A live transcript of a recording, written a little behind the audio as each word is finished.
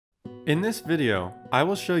In this video, I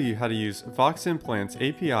will show you how to use Voximplant's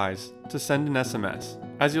APIs to send an SMS.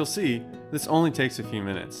 As you'll see, this only takes a few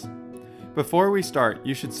minutes. Before we start,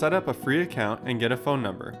 you should set up a free account and get a phone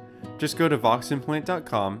number. Just go to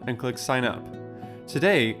voximplant.com and click sign up.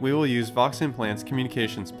 Today, we will use Voximplant's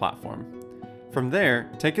communications platform. From there,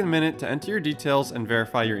 take a minute to enter your details and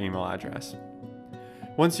verify your email address.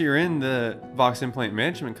 Once you're in the Voximplant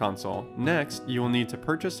Management Console, next you will need to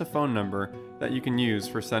purchase a phone number that you can use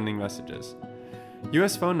for sending messages.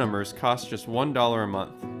 US phone numbers cost just $1 a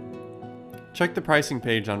month. Check the pricing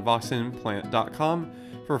page on voximplant.com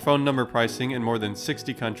for phone number pricing in more than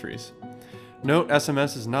 60 countries. Note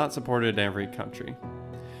SMS is not supported in every country.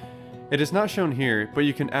 It is not shown here, but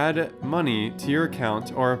you can add money to your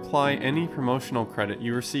account or apply any promotional credit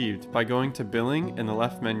you received by going to Billing in the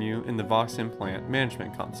left menu in the Voximplant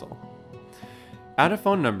Management Console. Add a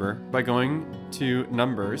phone number by going to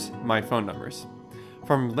Numbers, My Phone Numbers.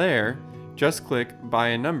 From there, just click Buy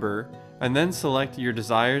a Number and then select your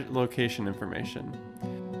desired location information.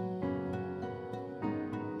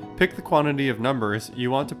 Pick the quantity of numbers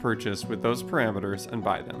you want to purchase with those parameters and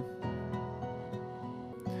buy them.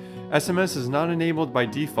 SMS is not enabled by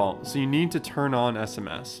default, so you need to turn on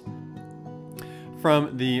SMS.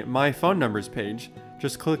 From the My Phone Numbers page,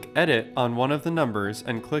 just click Edit on one of the numbers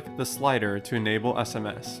and click the slider to enable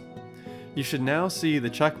SMS. You should now see the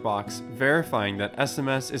checkbox verifying that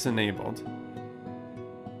SMS is enabled.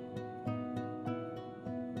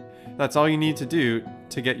 That's all you need to do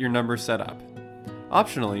to get your number set up.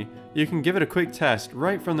 Optionally, you can give it a quick test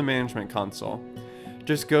right from the Management Console.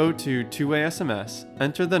 Just go to two-way SMS,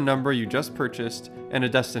 enter the number you just purchased, and a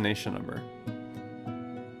destination number.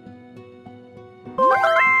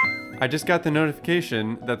 I just got the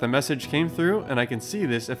notification that the message came through, and I can see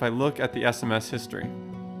this if I look at the SMS history.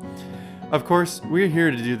 Of course, we're here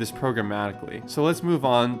to do this programmatically, so let's move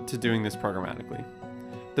on to doing this programmatically.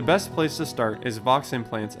 The best place to start is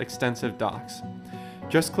Voximplant's extensive docs.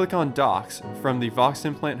 Just click on Docs from the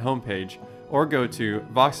Voximplant homepage, or go to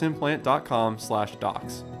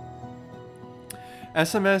voximplant.com/docs.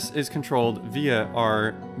 SMS is controlled via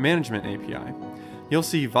our Management API. You'll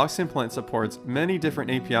see Voximplant supports many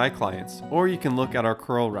different API clients, or you can look at our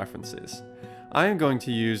curl references. I am going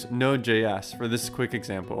to use Node.js for this quick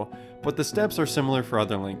example, but the steps are similar for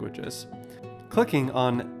other languages. Clicking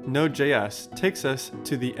on Node.js takes us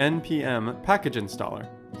to the npm package installer.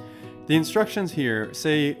 The instructions here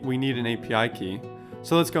say we need an API key,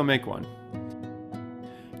 so let's go make one.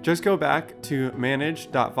 Just go back to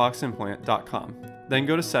manage.voximplant.com, then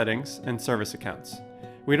go to Settings and Service Accounts.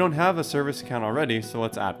 We don't have a service account already, so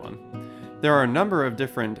let's add one. There are a number of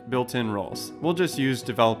different built-in roles. We'll just use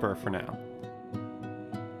Developer for now.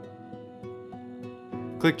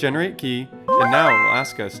 Click Generate Key, and now it will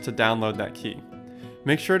ask us to download that key.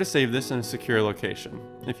 Make sure to save this in a secure location.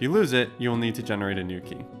 If you lose it, you will need to generate a new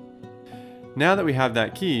key. Now that we have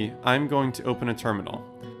that key, I'm going to open a terminal.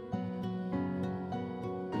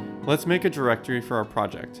 Let's make a directory for our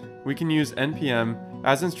project. We can use npm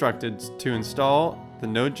as instructed to install the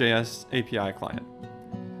NodeJS API client.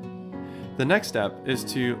 The next step is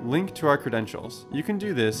to link to our credentials. You can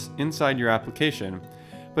do this inside your application,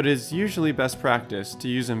 but it is usually best practice to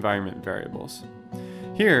use environment variables.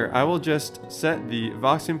 Here, I will just set the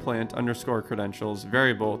voximplant_credentials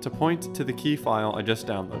variable to point to the key file I just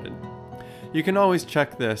downloaded. You can always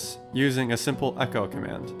check this using a simple echo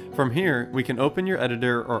command. From here, we can open your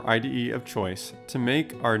editor or IDE of choice to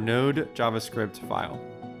make our Node JavaScript file.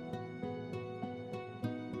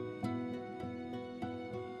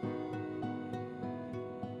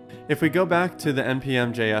 If we go back to the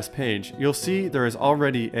npm.js page, you'll see there is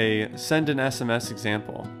already a send an SMS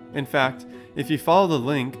example. In fact, if you follow the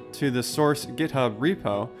link to the source GitHub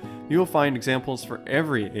repo, you will find examples for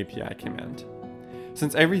every API command.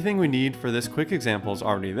 Since everything we need for this quick example is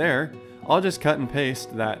already there, I'll just cut and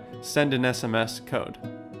paste that send an SMS code.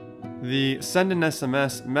 The send an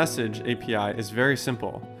SMS message API is very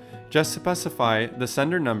simple. Just specify the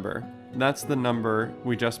sender number, that's the number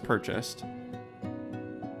we just purchased,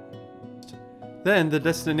 then the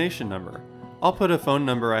destination number. I'll put a phone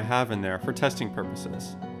number I have in there for testing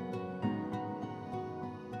purposes.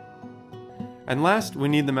 And last, we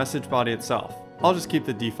need the message body itself. I'll just keep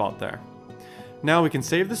the default there. Now we can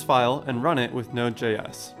save this file and run it with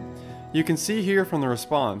Node.js. You can see here from the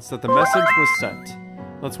response that the message was sent.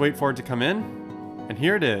 Let's wait for it to come in, and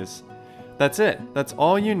here it is. That's it. That's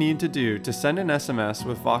all you need to do to send an SMS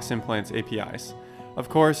with Voximplant's APIs. Of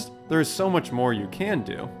course, there is so much more you can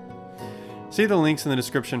do. See the links in the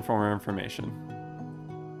description for more information.